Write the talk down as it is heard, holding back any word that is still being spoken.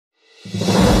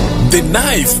The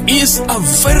knife is a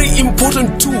very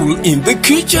important tool in the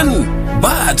kitchen,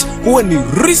 but huwa ni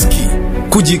risky.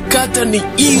 Kujikata ni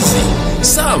easy.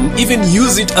 Some even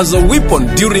use it as a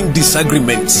weapon during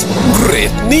disagreements.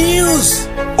 Great news!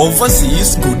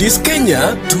 Overseas Goodies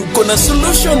Kenya tuko na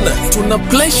solution. Tuna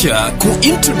pleasure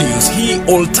introduce hii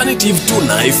alternative to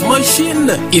knife machine.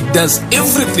 It does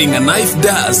everything a knife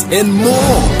does and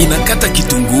more. Inakata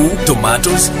kitunguu,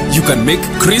 tomatoes, you can make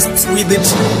crisps with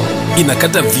it.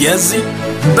 Inakata viazi.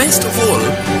 Best of all,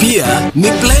 pia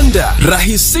ni blender.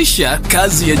 Rahisisha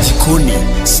kazi ya jikoni.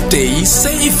 Stay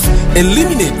safe.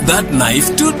 Eliminate that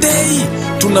knife today.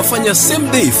 Tunafanya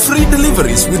same day free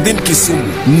deliveries within Kisumu.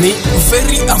 Ni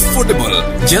very affordable.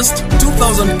 Just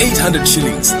 2,800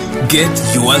 shillings. Get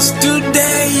yours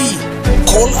today.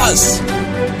 Call us